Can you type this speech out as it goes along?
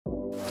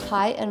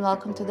Hi and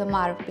welcome to the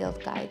Marv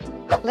build guide.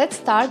 Let's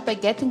start by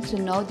getting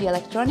to know the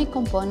electronic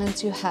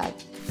components you have.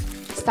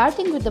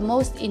 Starting with the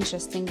most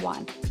interesting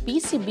one,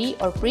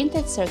 PCB or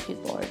printed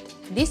circuit board.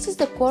 This is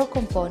the core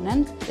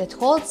component that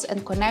holds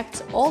and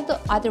connects all the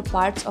other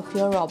parts of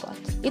your robot.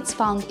 It's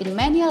found in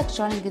many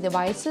electronic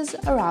devices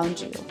around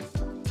you.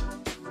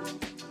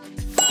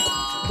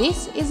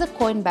 This is a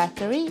coin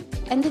battery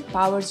and it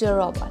powers your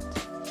robot.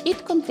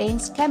 It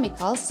contains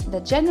chemicals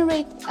that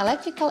generate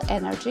electrical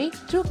energy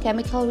through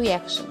chemical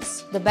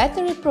reactions. The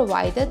battery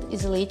provided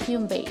is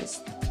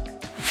lithium-based.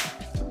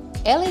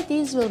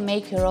 LEDs will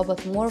make your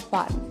robot more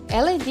fun.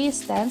 LED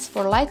stands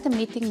for light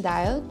emitting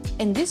diode,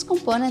 and this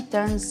component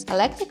turns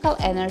electrical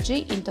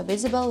energy into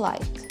visible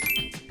light.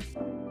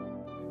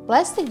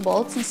 Plastic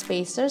bolts and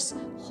spacers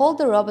hold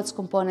the robot's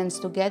components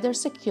together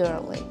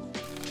securely.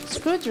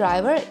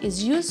 Screwdriver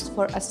is used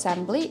for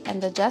assembly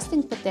and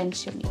adjusting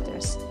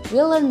potentiometers.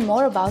 We'll learn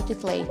more about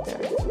it later.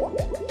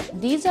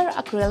 These are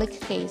acrylic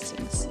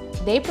casings.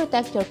 They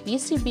protect your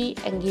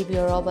PCB and give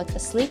your robot a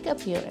sleek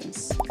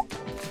appearance.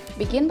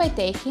 Begin by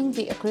taking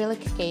the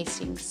acrylic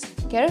casings.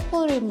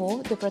 Carefully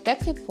remove the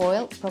protective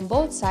foil from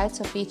both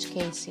sides of each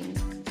casing.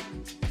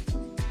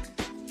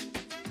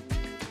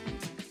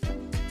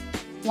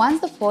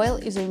 Once the foil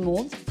is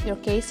removed, your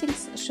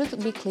casings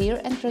should be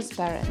clear and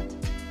transparent.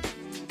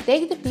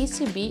 Take the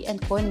PCB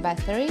and coin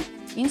battery,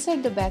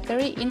 insert the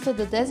battery into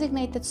the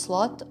designated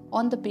slot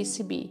on the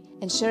PCB,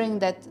 ensuring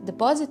that the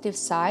positive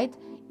side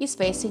is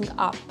facing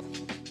up.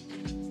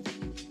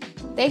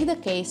 Take the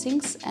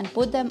casings and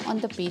put them on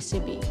the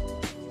PCB.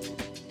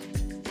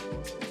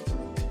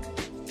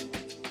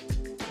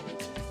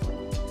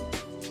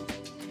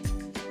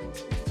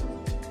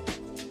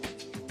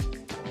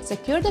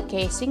 Secure the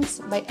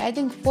casings by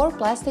adding 4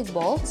 plastic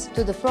bolts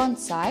to the front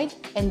side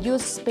and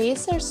use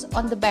spacers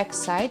on the back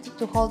side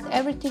to hold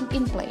everything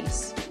in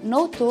place.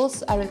 No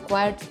tools are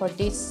required for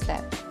this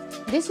step.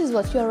 This is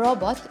what your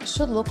robot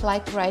should look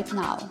like right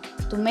now.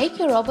 To make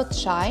your robot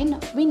shine,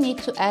 we need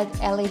to add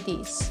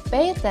LEDs.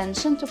 Pay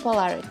attention to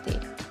polarity.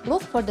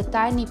 Look for the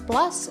tiny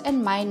plus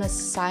and minus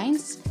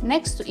signs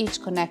next to each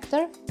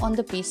connector on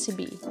the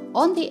PCB.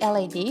 On the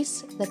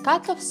LEDs, the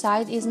cutoff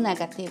side is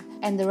negative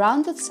and the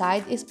rounded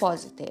side is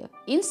positive.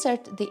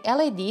 Insert the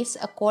LEDs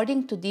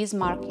according to these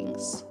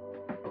markings.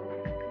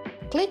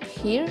 Click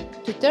here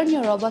to turn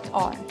your robot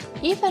on.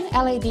 If an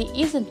LED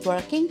isn't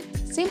working,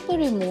 simply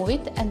remove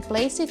it and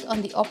place it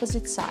on the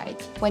opposite side.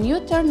 When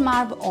you turn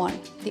Marv on,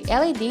 the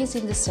LEDs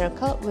in the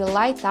circle will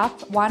light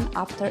up one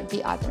after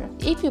the other.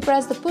 If you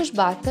press the push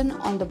button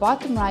on the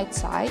bottom right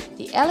side,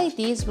 the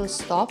LEDs will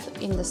stop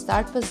in the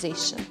start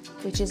position,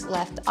 which is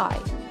left eye.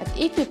 But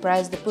if you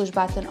press the push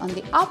button on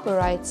the upper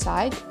right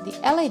side, the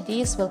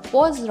LEDs will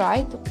pause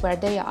right where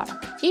they are.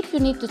 If you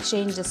need to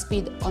change the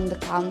speed on the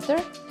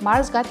counter,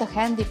 Marv's got a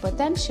handy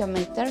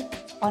potentiometer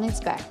on its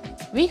back.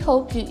 We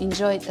hope you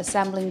enjoyed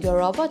assembling your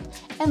robot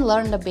and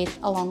learned a bit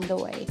along the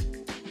way.